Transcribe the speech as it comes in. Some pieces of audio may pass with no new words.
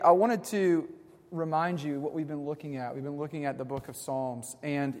I wanted to remind you what we've been looking at. We've been looking at the book of Psalms.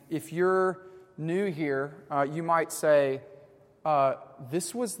 And if you're new here, you might say,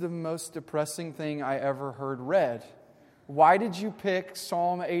 this was the most depressing thing I ever heard read. Why did you pick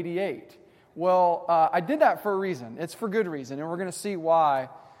Psalm 88? Well, I did that for a reason. It's for good reason. And we're going to see why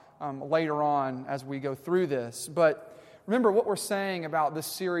later on as we go through this. But remember what we're saying about this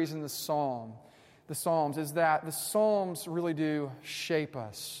series in the Psalms, is that the Psalms really do shape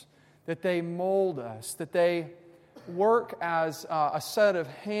us, that they mold us, that they work as a set of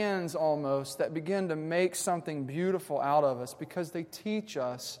hands almost that begin to make something beautiful out of us because they teach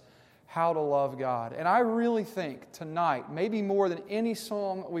us how to love God. And I really think tonight, maybe more than any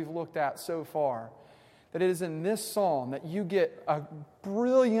psalm we've looked at so far, that it is in this psalm that you get a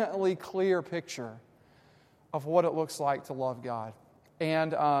brilliantly clear picture of what it looks like to love God.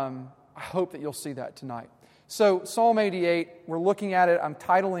 And I hope that you'll see that tonight. So Psalm 88, we're looking at it. I'm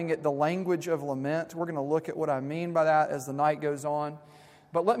titling it The Language of Lament. We're going to look at what I mean by that as the night goes on.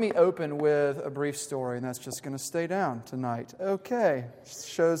 But let me open with a brief story, and that's just going to stay down tonight. Okay,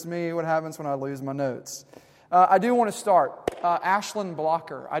 shows me what happens when I lose my notes. I do want to start. Ashlyn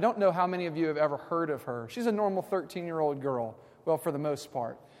Blocker. I don't know how many of you have ever heard of her. She's a normal 13-year-old girl, well, for the most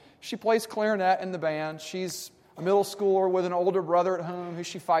part. She plays clarinet in the band. She's a middle schooler with an older brother at home who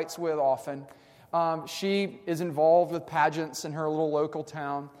she fights with often. She is involved with pageants in her little local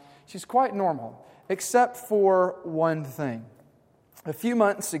town. She's quite normal, except for one thing. A few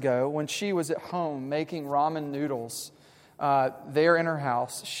months ago, when she was at home making ramen noodles there in her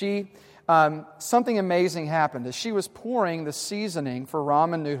house, something amazing happened. As she was pouring the seasoning for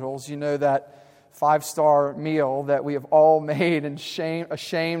ramen noodles, you know, that 5-star meal that we have all made and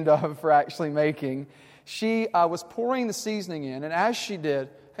ashamed of for actually making, she was pouring the seasoning in, and as she did,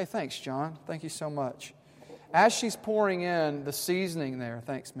 hey, thanks, John. Thank you so much. As she's pouring in the seasoning there,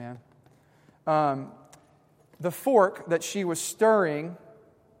 thanks, man, the fork that she was stirring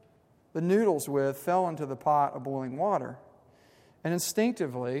the noodles with fell into the pot of boiling water. And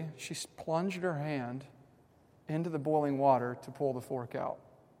instinctively, she plunged her hand into the boiling water to pull the fork out.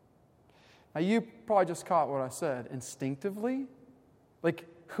 Now, you probably just caught what I said. Instinctively? Like,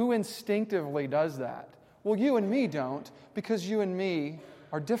 who instinctively does that? Well, you and me don't, because you and me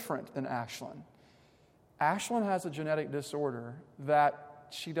are different than Ashlyn. Ashlyn has a genetic disorder that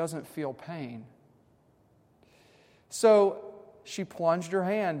she doesn't feel pain. So she plunged her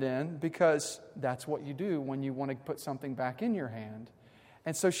hand in because that's what you do when you want to put something back in your hand.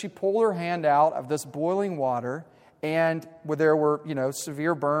 And so she pulled her hand out of this boiling water, and there were,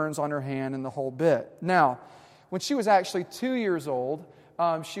 severe burns on her hand and the whole bit. Now, when she was actually 2 years old,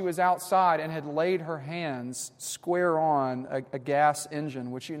 she was outside and had laid her hands square on a gas engine,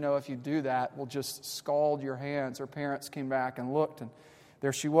 which, if you do that, will just scald your hands. Her parents came back and looked, and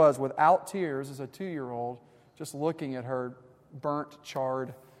there she was, without tears, as a 2-year-old, just looking at her burnt,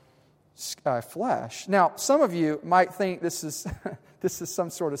 charred flesh. Now, some of you might think this is some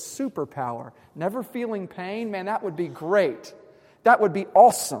sort of superpower. Never feeling pain, man, that would be great. That would be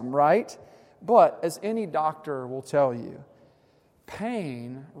awesome, right? But as any doctor will tell you,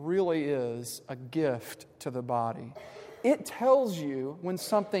 pain really is a gift to the body. It tells you when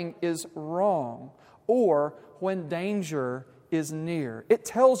something is wrong or when danger is near. It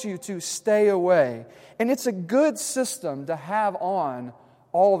tells you to stay away. And it's a good system to have on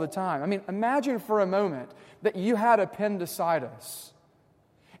all the time. I mean, imagine for a moment that you had appendicitis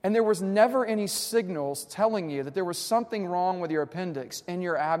and there was never any signals telling you that there was something wrong with your appendix in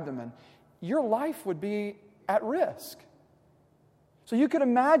your abdomen. Your life would be at risk. So you could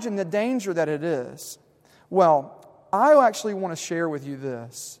imagine the danger that it is. Well, I actually want to share with you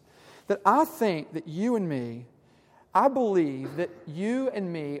this, that I think that you and me, I believe that you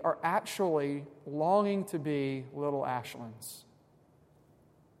and me are actually longing to be little Ashlyns.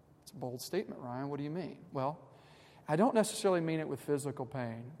 It's a bold statement, Ryan. What do you mean? Well, I don't necessarily mean it with physical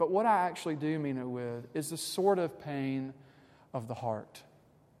pain, but what I actually do mean it with is the sort of pain of the heart.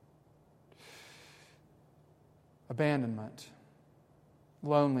 Abandonment,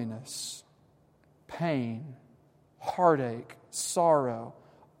 loneliness, pain, heartache, sorrow,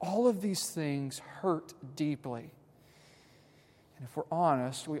 all of these things hurt deeply. And if we're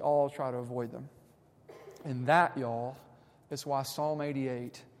honest, we all try to avoid them. And that, y'all, is why Psalm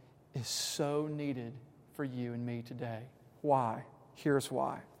 88 is so needed for you and me today. Why? Here's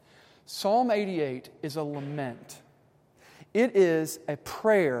why. Psalm 88 is a lament. It is a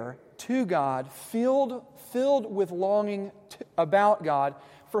prayer to God filled with longing about God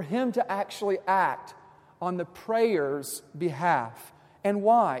for Him to actually act on the prayer's behalf. And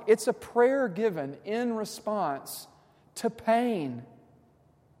why? It's a prayer given in response to pain.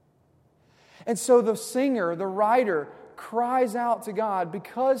 And so the singer, the writer, cries out to God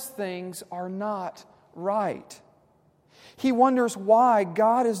because things are not right. He wonders why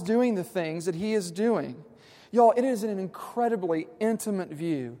God is doing the things that He is doing. Y'all, it is an incredibly intimate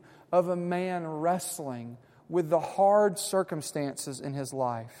view of a man wrestling with the hard circumstances in his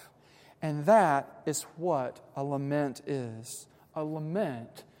life. And that is what a lament is. A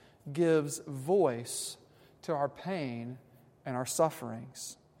lament gives voice to our pain and our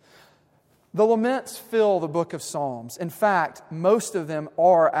sufferings. The laments fill the book of Psalms. In fact, most of them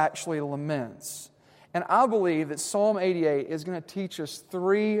are actually laments. And I believe that Psalm 88 is going to teach us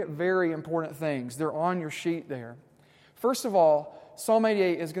three very important things. They're on your sheet there. First of all, Psalm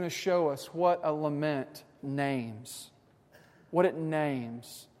 88 is going to show us what a lament names. What it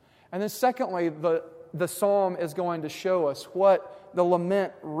names. And then secondly, the psalm is going to show us what the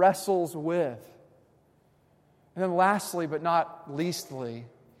lament wrestles with. And then lastly, but not leastly,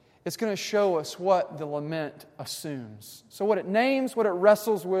 it's going to show us what the lament assumes. So what it names, what it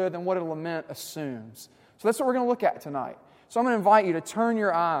wrestles with, and what a lament assumes. So that's what we're going to look at tonight. So I'm going to invite you to turn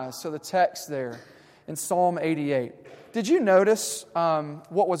your eyes to the text there in Psalm 88. Did you notice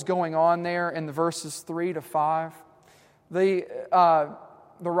what was going on there in the verses 3 to 5? The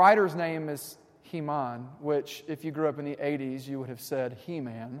writer's name is Heman, which if you grew up in the 80s, you would have said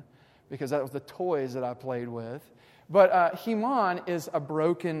He-Man, because that was the toys that I played with. But Heman is a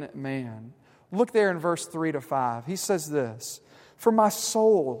broken man. Look there in verse 3 to 5. He says this, "For my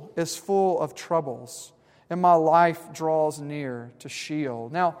soul is full of troubles, and my life draws near to Sheol."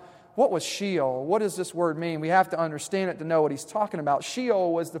 Now, what was Sheol? What does this word mean? We have to understand it to know what he's talking about.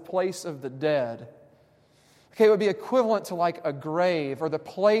 Sheol was the place of the dead. Okay, it would be equivalent to like a grave or the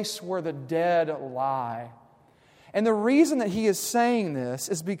place where the dead lie. And the reason that he is saying this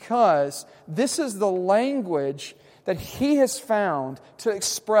is because this is the language that he has found to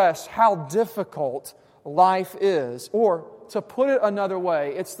express how difficult life is. Or to put it another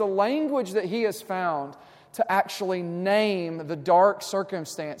way, it's the language that he has found to actually name the dark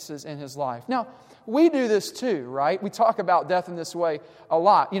circumstances in his life. Now, we do this too, right? We talk about death in this way a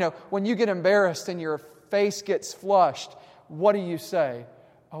lot. You know, when you get embarrassed and your face gets flushed, what do you say?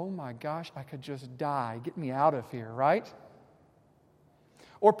 "Oh my gosh, I could just die. Get me out of here," right?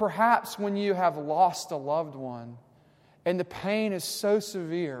 Or perhaps when you have lost a loved one and the pain is so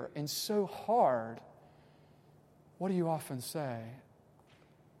severe and so hard, what do you often say?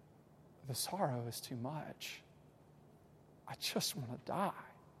 "The sorrow is too much. I just want to die."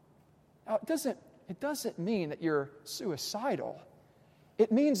 Now, it doesn't mean that you're suicidal.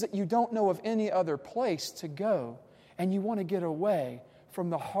 It means that you don't know of any other place to go and you want to get away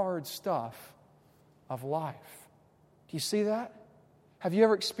from the hard stuff of life. Do you see that? Have you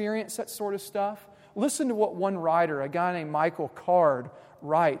ever experienced that sort of stuff? Listen to what one writer, a guy named Michael Card,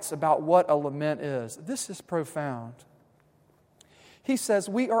 writes about what a lament is. This is profound. He says,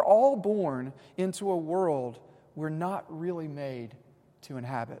 "We are all born into a world we're not really made to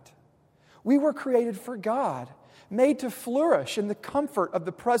inhabit. We were created for God, made to flourish in the comfort of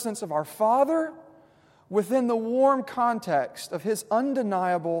the presence of our Father within the warm context of His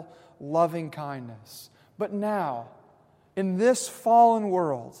undeniable loving kindness. But now, in this fallen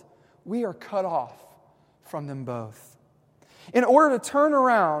world, we are cut off from them both. In order to turn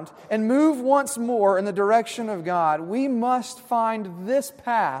around and move once more in the direction of God, we must find this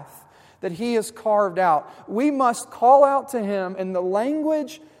path that He has carved out. We must call out to Him in the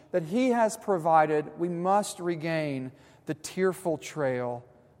language that He has provided. We must regain the tearful trail.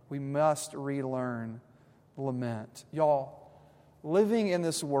 We must relearn lament." Y'all, living in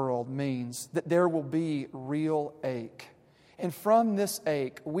this world means that there will be real ache. And from this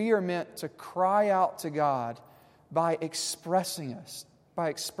ache, we are meant to cry out to God by expressing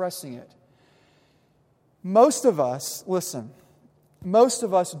it. Most of us, listen, most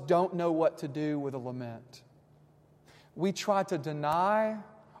of us don't know what to do with a lament. We try to deny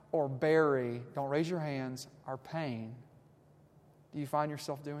or bury, don't raise your hands, our pain. Do you find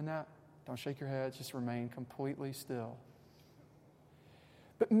yourself doing that? Don't shake your head, just remain completely still.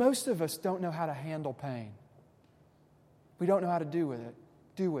 But most of us don't know how to handle pain. We don't know how to do with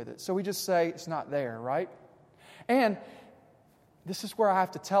it. So we just say it's not there, right? And this is where I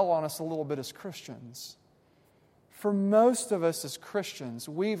have to tell on us a little bit as Christians. For most of us as Christians,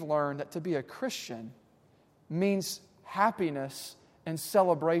 we've learned that to be a Christian means happiness and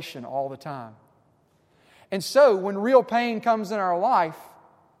celebration all the time. And so when real pain comes in our life,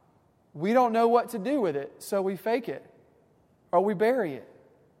 we don't know what to do with it, so we fake it or we bury it.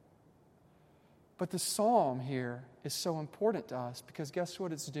 But the psalm here is so important to us because guess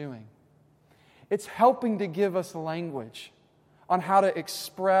what it's doing? It's helping to give us language on how to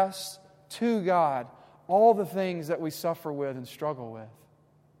express to God all the things that we suffer with and struggle with.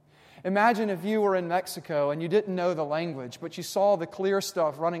 Imagine if you were in Mexico and you didn't know the language, but you saw the clear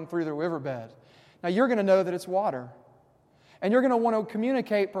stuff running through the riverbed. Now you're going to know that it's water. And you're going to want to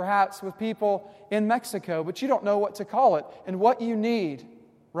communicate perhaps with people in Mexico, but you don't know what to call it. And what you need,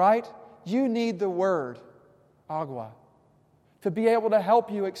 right? You need the word, agua, to be able to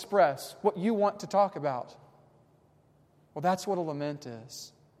help you express what you want to talk about. Well, that's what a lament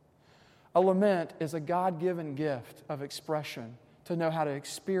is. A lament is a God-given gift of expression to know how to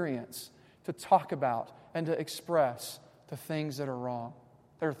experience, to talk about, and to express the things that are wrong.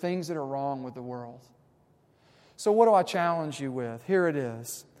 There are things that are wrong with the world. So what do I challenge you with? Here it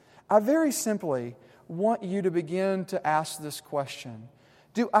is. I very simply want you to begin to ask this question.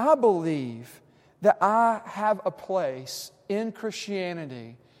 Do I believe that I have a place in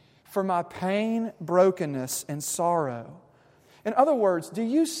Christianity for my pain, brokenness, and sorrow? In other words, do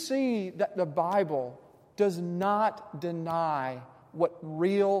you see that the Bible does not deny what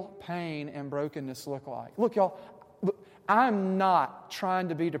real pain and brokenness look like? Look, y'all, I'm not trying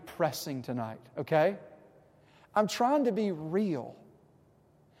to be depressing tonight, okay? I'm trying to be real.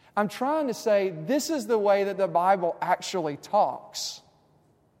 I'm trying to say this is the way that the Bible actually talks.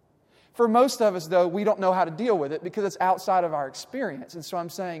 For most of us, though, we don't know how to deal with it because it's outside of our experience. And so I'm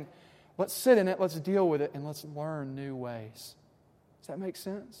saying, let's sit in it, let's deal with it, and let's learn new ways. Does that make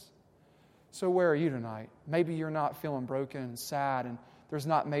sense? So where are you tonight? Maybe you're not feeling broken and sad and there's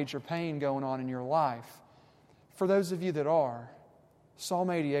not major pain going on in your life. For those of you that are, Psalm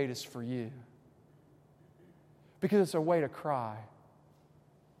 88 is for you. Because it's a way to cry.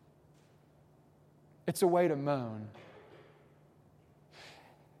 It's a way to moan.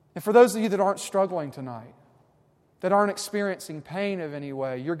 And for those of you that aren't struggling tonight, that aren't experiencing pain of any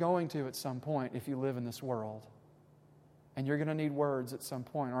way, you're going to at some point if you live in this world. And you're going to need words at some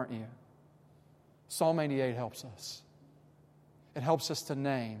point, aren't you? Psalm 88 helps us. It helps us to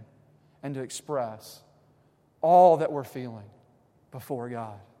name and to express all that we're feeling before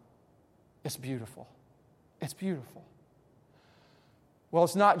God. It's beautiful. It's beautiful. Well,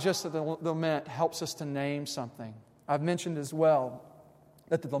 it's not just that the lament helps us to name something. I've mentioned as well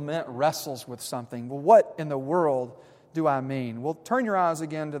that the lament wrestles with something. Well, what in the world do I mean? Well, turn your eyes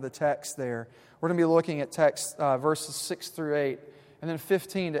again to the text there. We're going to be looking at text verses 6 through 8 and then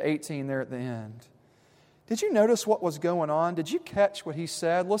 15 to 18 there at the end. Did you notice what was going on? Did you catch what he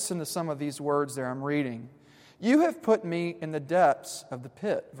said? Listen to some of these words there I'm reading. You have put me in the depths of the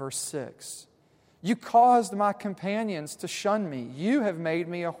pit, verse 6. You caused my companions to shun me. You have made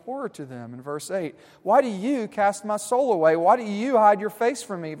me a horror to them, in verse 8. Why do you cast my soul away? Why do you hide your face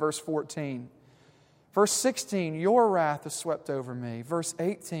from me, verse 14. Verse 16, your wrath has swept over me. Verse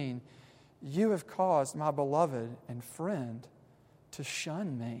 18, you have caused my beloved and friend to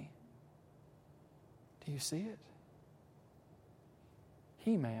shun me. Do you see it?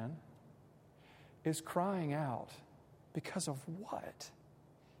 He-Man is crying out because of what?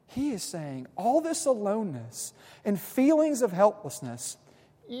 He is saying, all this aloneness and feelings of helplessness,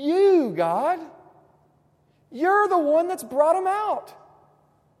 you, God, you're the one that's brought them out.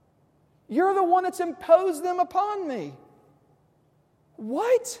 You're the one that's imposed them upon me.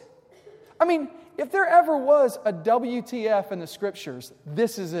 What? I mean, if there ever was a WTF in the Scriptures,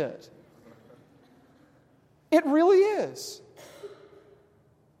 this is it. It really is.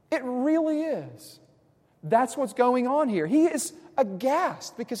 It really is. That's what's going on here. He is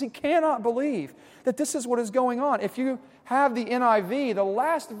aghast because he cannot believe that this is what is going on. If you have the NIV, the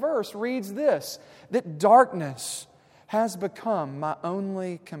last verse reads this, that darkness has become my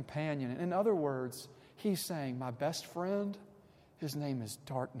only companion. In other words, he's saying, my best friend, his name is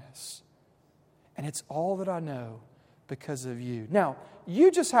darkness. And it's all that I know because of you. Now,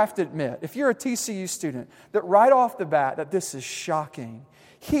 you just have to admit, if you're a TCU student, that right off the bat, that this is shocking.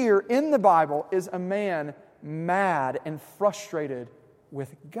 Here in the Bible is a man mad and frustrated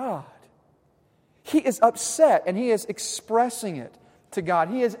with God. He is upset and he is expressing it to God.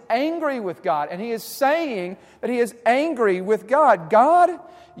 He is angry with God and he is saying that he is angry with God. God,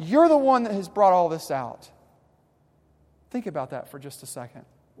 you're the one that has brought all this out. Think about that for just a second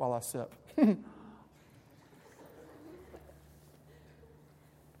while I sip.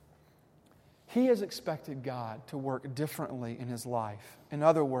 He has expected God to work differently in his life. In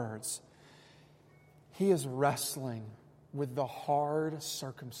other words, he is wrestling with the hard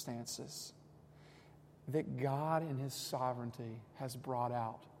circumstances that God in his sovereignty has brought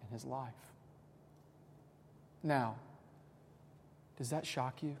out in his life. Now, does that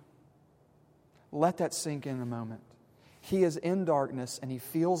shock you? Let that sink in a moment. He is in darkness and he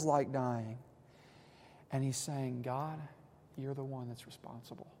feels like dying. And he's saying, God, you're the one that's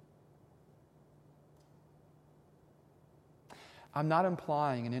responsible. I'm not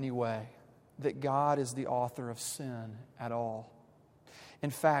implying in any way that God is the author of sin at all. In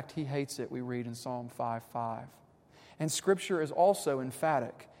fact, He hates it, we read in Psalm 5:5. And Scripture is also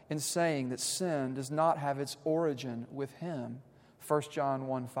emphatic in saying that sin does not have its origin with Him, 1 John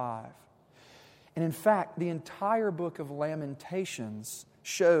 1:5. And in fact, the entire book of Lamentations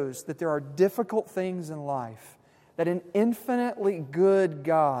shows that there are difficult things in life that an infinitely good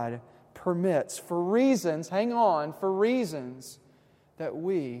God permits for reasons, hang on, for reasons that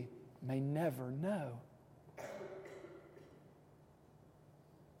we may never know.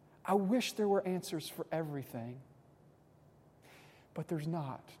 I wish there were answers for everything, but there's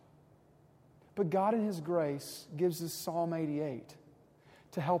not. But God in His grace gives us Psalm 88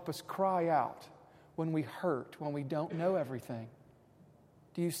 to help us cry out when we hurt, when we don't know everything.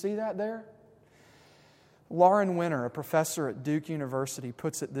 Do you see that there? Lauren Winner, a professor at Duke University,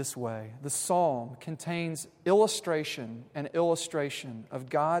 puts it this way: the psalm contains illustration of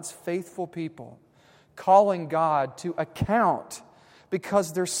God's faithful people calling God to account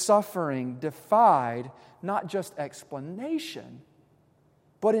because their suffering defied not just explanation,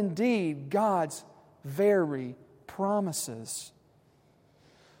 but indeed God's very promises.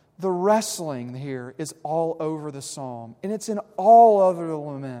 The wrestling here is all over the psalm, and it's in all other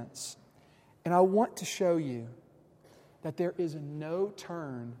laments. And I want to show you that there is no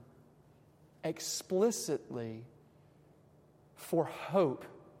turn explicitly for hope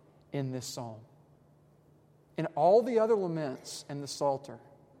in this psalm. In all the other laments in the Psalter,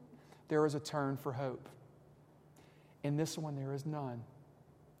 there is a turn for hope. In this one, there is none.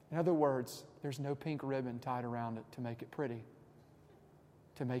 In other words, there's no pink ribbon tied around it to make it pretty,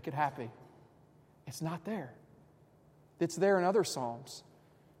 to make it happy. It's not there. It's there in other psalms,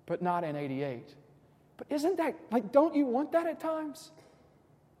 but not in 88. But isn't that, don't you want that at times?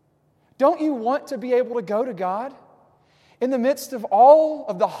 Don't you want to be able to go to God in the midst of all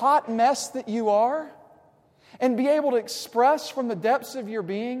of the hot mess that you are and be able to express from the depths of your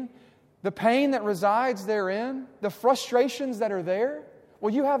being the pain that resides therein, the frustrations that are there?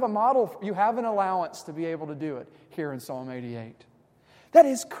 Well, you have a model, you have an allowance to be able to do it here in Psalm 88. That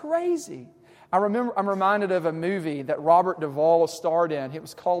is crazy. I'm reminded of a movie that Robert Duvall starred in. It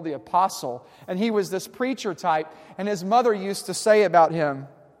was called The Apostle. And he was this preacher type. And his mother used to say about him,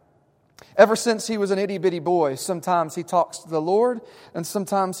 ever since he was an itty-bitty boy, sometimes he talks to the Lord and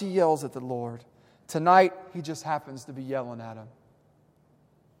sometimes he yells at the Lord. Tonight, he just happens to be yelling at him.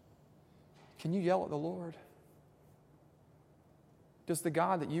 Can you yell at the Lord? Does the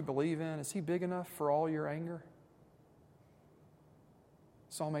God that you believe in, is He big enough for all your anger?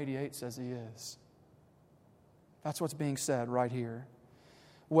 Psalm 88 says He is. That's what's being said right here.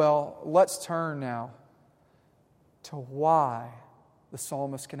 Well, let's turn now to why the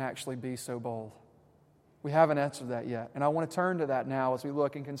psalmist can actually be so bold. We haven't answered that yet. And I want to turn to that now as we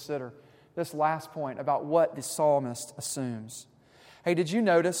look and consider this last point about what the psalmist assumes. Hey, did you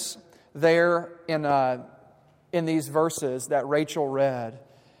notice there in these verses that Rachel read,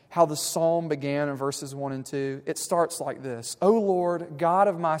 how the psalm began in verses 1 and 2? It starts like this: O Lord, God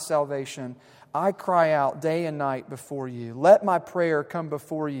of my salvation, I cry out day and night before you. Let my prayer come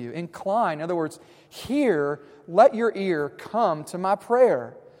before you. Incline, in other words, hear, let your ear come to my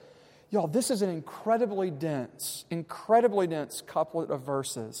prayer. Y'all, this is an incredibly dense couplet of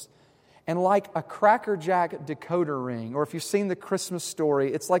verses. And like a Cracker Jack decoder ring, or if you've seen the Christmas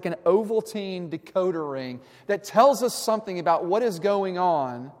Story, it's like an Ovaltine decoder ring that tells us something about what is going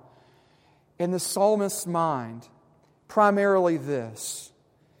on in the psalmist's mind. Primarily this: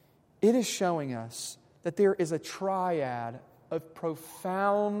 it is showing us that there is a triad of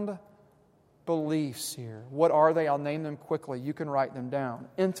profound beliefs here. What are they? I'll name them quickly. You can write them down.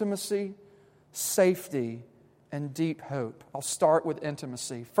 Intimacy, safety, and deep hope. I'll start with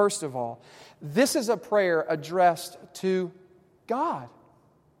intimacy. First of all, this is a prayer addressed to God.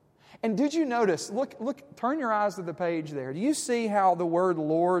 And did you notice, look, turn your eyes to the page there. Do you see how the word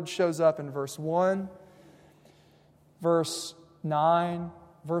Lord shows up in verse 1, verse 9,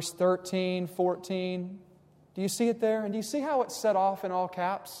 verse 13, 14? Do you see it there? And do you see how it's set off in all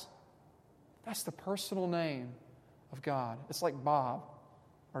caps? That's the personal name of God. It's like Bob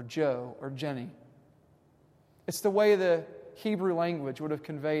or Joe or Jenny. It's the way the Hebrew language would have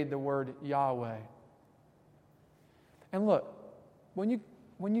conveyed the word Yahweh. And look, when you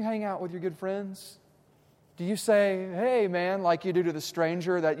hang out with your good friends, do you say, hey man, like you do to the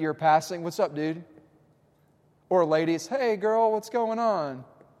stranger that you're passing, what's up, dude? Or ladies, hey girl, what's going on?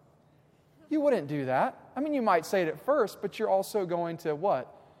 You wouldn't do that. I mean, you might say it at first, but you're also going to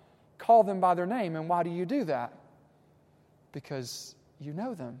what? Call them by their name. And why do you do that? Because you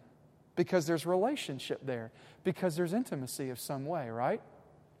know them. because there's relationship there, because there's intimacy of some way, right?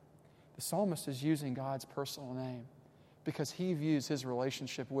 The psalmist is using God's personal name because he views his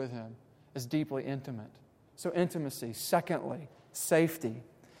relationship with him as deeply intimate. So intimacy. Secondly, safety.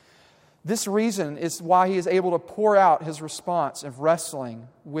 This reason is why he is able to pour out his response of wrestling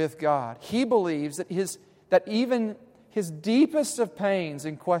with God. He believes that even his deepest of pains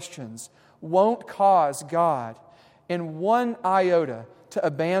and questions won't cause God in one iota to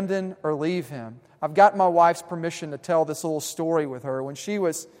abandon or leave him. I've got my wife's permission to tell this little story with her. When she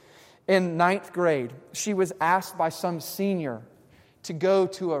was in 9th grade, she was asked by some senior to go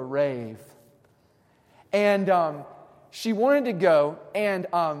to a rave. And she wanted to go, and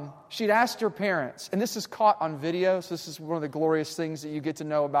she'd asked her parents, and this is caught on video, so this is one of the glorious things that you get to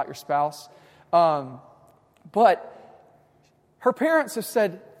know about your spouse. But her parents have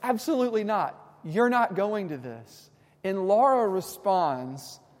said, absolutely not. You're not going to this. And Laura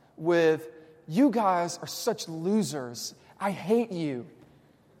responds with, you guys are such losers. I hate you.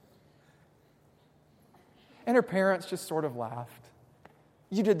 And her parents just sort of laughed.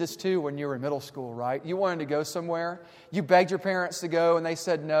 You did this too when you were in middle school, right? You wanted to go somewhere. You begged your parents to go and they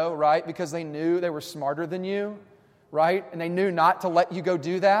said no, right? Because they knew they were smarter than you, right? And they knew not to let you go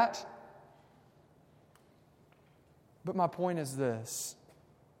do that. But my point is this.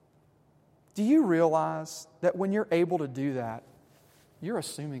 Do you realize that when you're able to do that, you're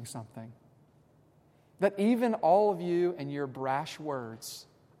assuming something? That even all of you and your brash words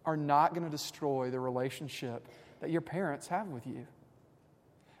are not going to destroy the relationship that your parents have with you.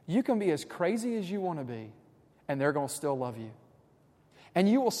 You can be as crazy as you want to be, and they're going to still love you. And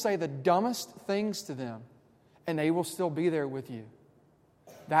you will say the dumbest things to them, and they will still be there with you.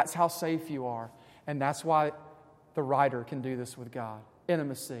 That's how safe you are. And that's why the writer can do this with God.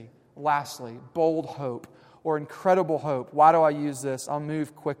 Intimacy. Lastly, bold hope or incredible hope. Why do I use this? I'll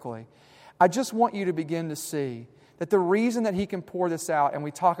move quickly. I just want you to begin to see that the reason that he can pour this out, and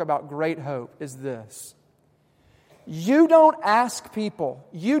we talk about great hope, is this. You don't ask people,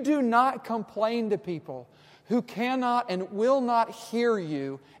 you do not complain to people who cannot and will not hear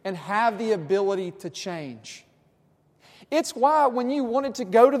you and have the ability to change. It's why when you wanted to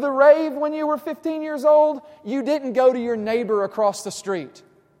go to the rave when you were 15 years old, you didn't go to your neighbor across the street.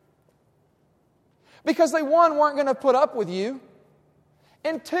 Because they, one, weren't going to put up with you,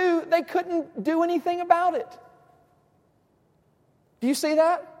 and two, they couldn't do anything about it. Do you see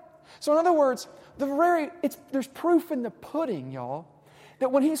that? So in other words, there's proof in the pudding, y'all,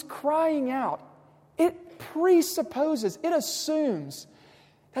 that when he's crying out, it presupposes, it assumes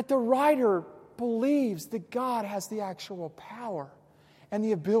that the writer believes that God has the actual power and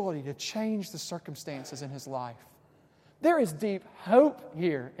the ability to change the circumstances in his life. There is deep hope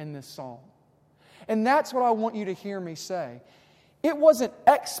here in this psalm. And that's what I want you to hear me say. It wasn't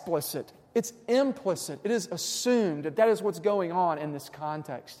explicit, it's implicit. It is assumed that is what's going on in this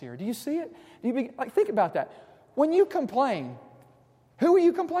context here. Do you see it? Think about that. When you complain, who are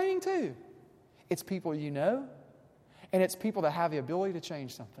you complaining to? It's people you know, and it's people that have the ability to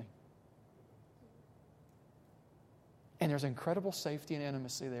change something. And there's incredible safety and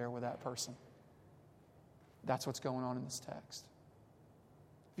intimacy there with that person. That's what's going on in this text.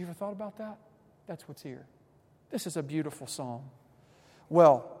 Have you ever thought about that? That's what's here. This is a beautiful psalm.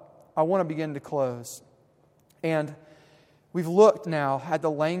 Well, I want to begin to close. And we've looked now at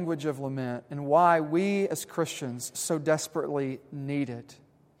the language of lament and why we as Christians so desperately need it.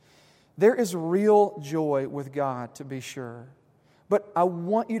 There is real joy with God, to be sure. But I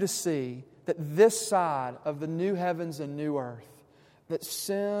want you to see that this side of the new heavens and new earth, that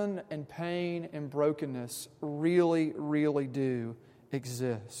sin and pain and brokenness really, really do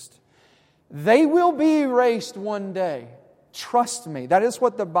exist. They will be erased one day. Trust me. That is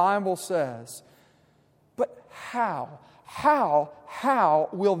what the Bible says. But how? How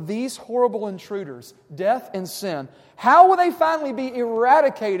will these horrible intruders, death and sin, how will they finally be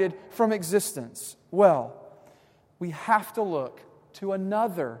eradicated from existence? Well, we have to look to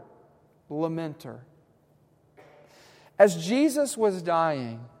another lamenter. As Jesus was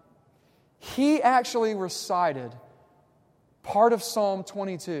dying, he actually recited part of Psalm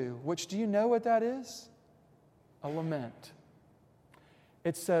 22, which, do you know what that is? A lament.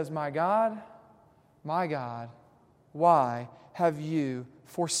 It says, my God, why have you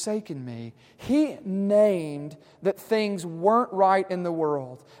forsaken me? He named that things weren't right in the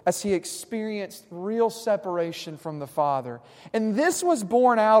world as he experienced real separation from the Father. And this was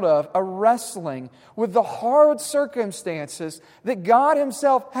born out of a wrestling with the hard circumstances that God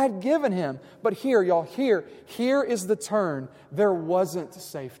himself had given him. But here, y'all, here is the turn. There wasn't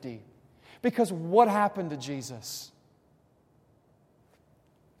safety. Because what happened to Jesus?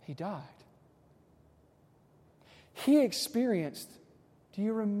 He died. He experienced, do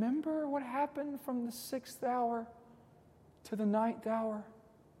you remember what happened from the 6th hour to the 9th hour?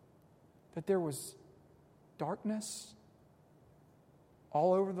 That there was darkness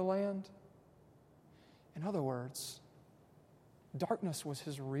all over the land. In other words, darkness was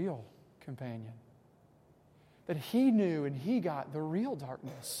his real companion. That he knew and he got the real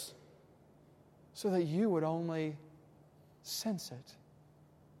darkness so that you would only sense it.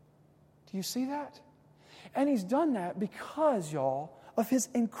 Do you see that? And he's done that because, y'all, of his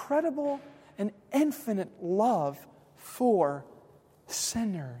incredible and infinite love for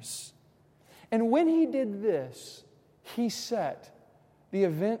sinners. And when he did this, he set the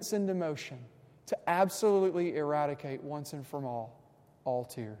events into motion to absolutely eradicate once and for all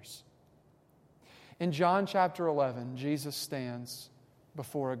tears. In John chapter 11, Jesus stands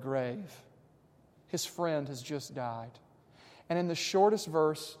before a grave. His friend has just died. And in the shortest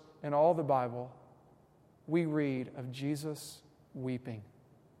verse in all the Bible, we read of Jesus weeping.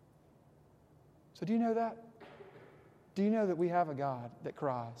 So do you know that? Do you know that we have a God that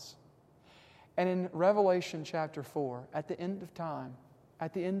cries? And in Revelation chapter 4, at the end of time,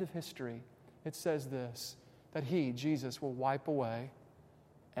 at the end of history, it says this, that He, Jesus, will wipe away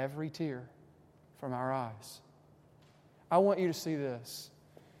every tear from our eyes. I want you to see this,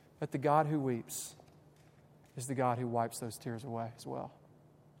 that the God who weeps is the God who wipes those tears away as well.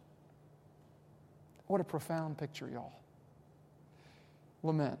 What a profound picture, y'all.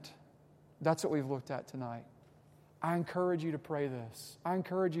 Lament. That's what we've looked at tonight. I encourage you to pray this. I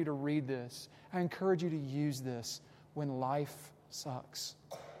encourage you to read this. I encourage you to use this when life sucks.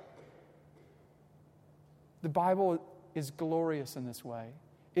 The Bible is glorious in this way.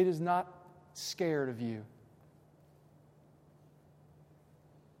 It is not scared of you.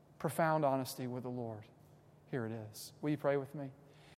 Profound honesty with the Lord. Here it is. Will you pray with me?